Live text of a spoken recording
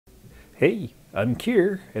Hey, I'm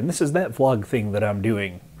Kier, and this is that vlog thing that I'm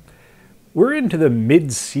doing. We're into the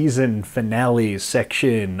mid-season finale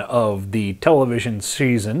section of the television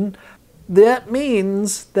season. That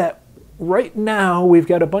means that right now we've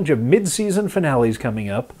got a bunch of mid-season finales coming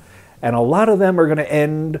up, and a lot of them are going to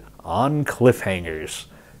end on cliffhangers.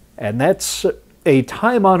 And that's a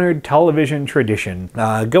time-honored television tradition,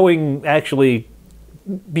 going actually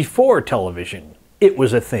before television. It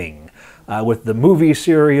was a thing. With the movie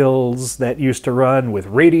serials that used to run, with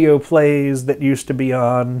radio plays that used to be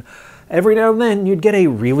on. Every now and then you'd get a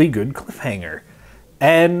really good cliffhanger.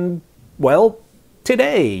 And, well,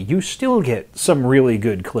 today you still get some really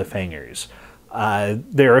good cliffhangers.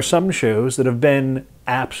 There are some shows that have been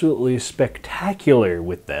absolutely spectacular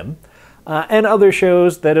with them, and other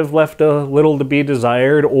shows that have left a little to be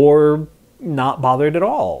desired or not bothered at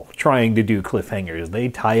all trying to do cliffhangers. They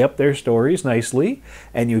tie up their stories nicely,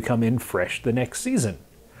 and you come in fresh the next season.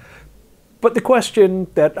 But the question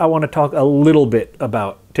that I want to talk a little bit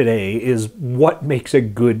about today is what makes a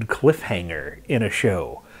good cliffhanger in a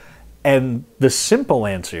show? And the simple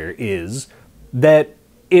answer is that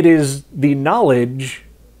it is the knowledge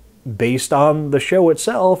based on the show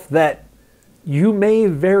itself that you may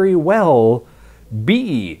very well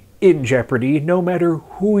be in jeopardy no matter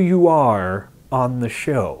who you are on the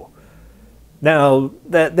show. Now,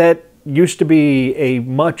 that used to be a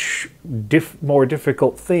much more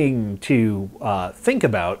difficult thing to think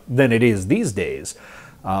about than it is these days,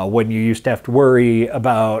 when you used to have to worry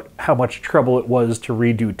about how much trouble it was to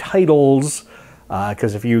redo titles,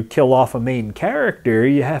 because if you kill off a main character,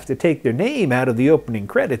 you have to take their name out of the opening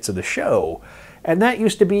credits of the show. And that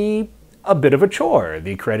used to be a bit of a chore.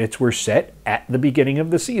 The credits were set at the beginning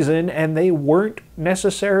of the season, and they weren't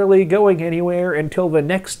necessarily going anywhere until the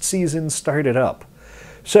next season started up.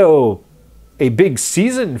 So, a big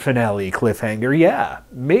season finale cliffhanger, yeah,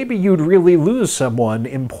 maybe you'd really lose someone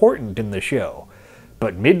important in the show.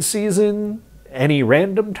 But mid-season? Any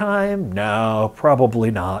random time? No,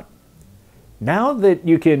 probably not. Now that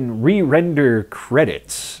you can re-render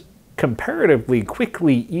credits comparatively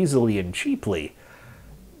quickly, easily, and cheaply,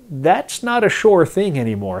 that's not a sure thing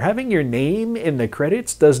anymore. Having your name in the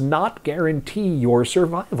credits does not guarantee your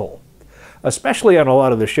survival. Especially on a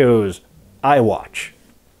lot of the shows I watch.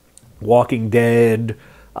 Walking Dead,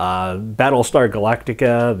 Battlestar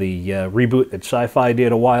Galactica, the reboot that Sci-Fi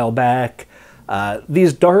did a while back.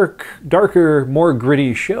 These darker, more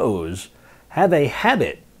gritty shows have a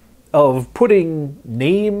habit of putting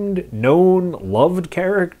named, known, loved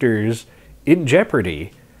characters in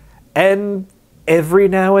jeopardy. And every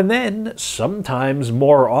now and then, sometimes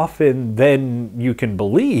more often than you can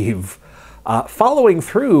believe, following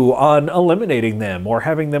through on eliminating them or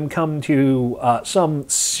having them come to some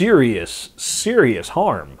serious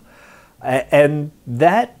harm. And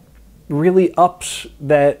that really ups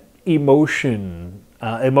that emotional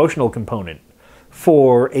component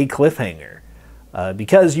for a cliffhanger.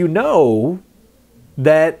 Because you know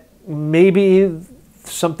that maybe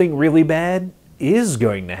something really bad is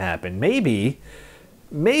going to happen. Maybe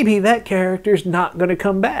that character's not going to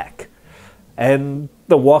come back. And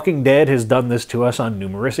The Walking Dead has done this to us on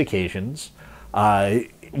numerous occasions.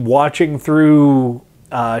 Watching through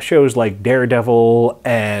shows like Daredevil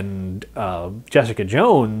and Jessica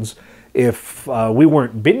Jones, if we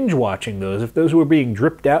weren't binge watching those, if those were being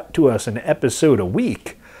dripped out to us an episode a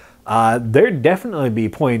week, there'd definitely be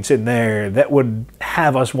points in there that would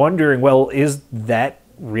have us wondering, well, is that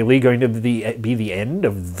really going to be the end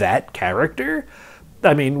of that character?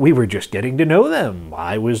 I mean, we were just getting to know them.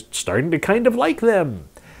 I was starting to kind of like them.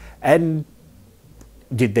 And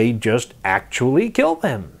did they just actually kill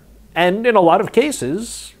them? And in a lot of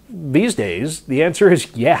cases, these days, the answer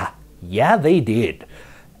is yeah. Yeah, they did.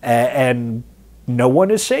 And no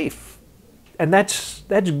one is safe. And that's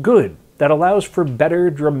good. That allows for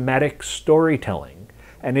better dramatic storytelling.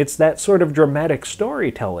 And it's that sort of dramatic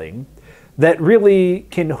storytelling that really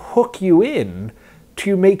can hook you in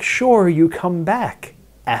to make sure you come back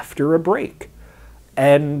after a break.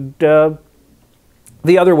 And the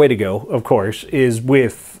other way to go, of course, is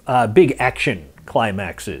with big action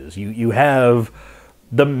climaxes. You have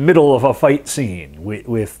the middle of a fight scene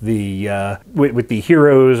with the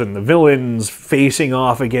heroes and the villains facing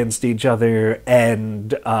off against each other,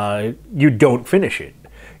 and you don't finish it.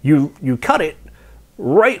 You cut it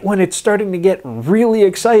right when it's starting to get really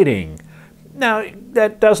exciting. Now,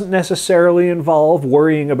 that doesn't necessarily involve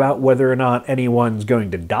worrying about whether or not anyone's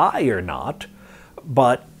going to die or not,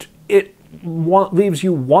 but it leaves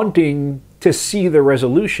you wanting to see the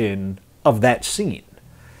resolution of that scene.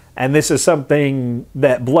 And this is something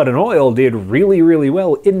that Blood and Oil did really, really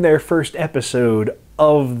well in their first episode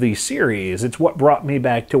of the series. It's what brought me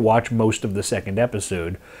back to watch most of the second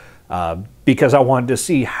episode, because I wanted to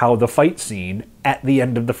see how the fight scene at the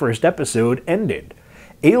end of the first episode ended.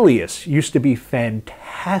 Alias used to be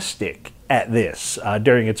fantastic at this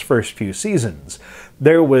during its first few seasons.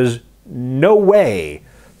 There was no way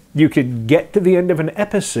you could get to the end of an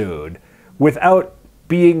episode without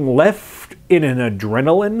being left in an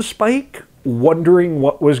adrenaline spike, wondering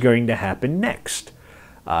what was going to happen next.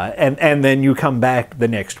 And then you come back the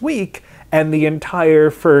next week, and the entire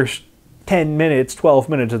first 10 minutes, 12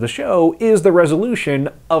 minutes of the show is the resolution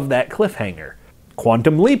of that cliffhanger.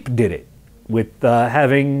 Quantum Leap did it, with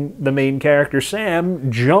having the main character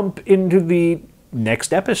Sam jump into the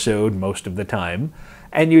next episode most of the time,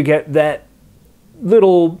 and you get that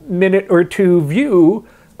little minute or two view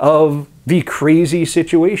of the crazy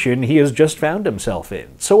situation he has just found himself in.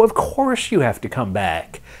 So of course you have to come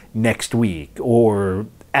back next week, or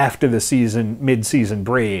after the season, mid-season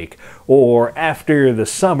break, or after the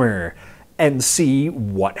summer, and see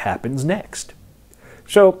what happens next.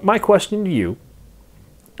 So my question to you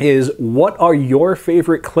is, what are your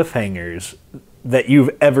favorite cliffhangers that you've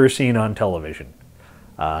ever seen on television?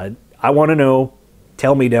 I want to know.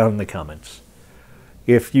 Tell me down in the comments.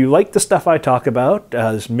 If you like the stuff I talk about,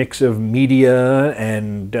 this mix of media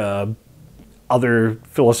and other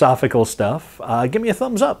philosophical stuff, give me a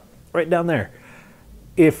thumbs up right down there.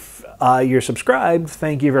 If you're subscribed,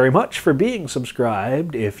 thank you very much for being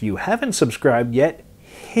subscribed. If you haven't subscribed yet,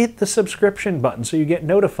 hit the subscription button so you get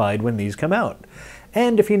notified when these come out.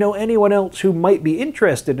 And if you know anyone else who might be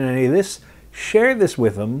interested in any of this, share this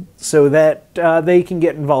with them so that they can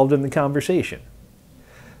get involved in the conversation.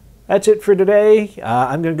 That's it for today.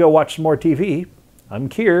 I'm going to go watch some more TV. I'm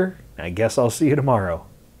Kier. I guess I'll see you tomorrow.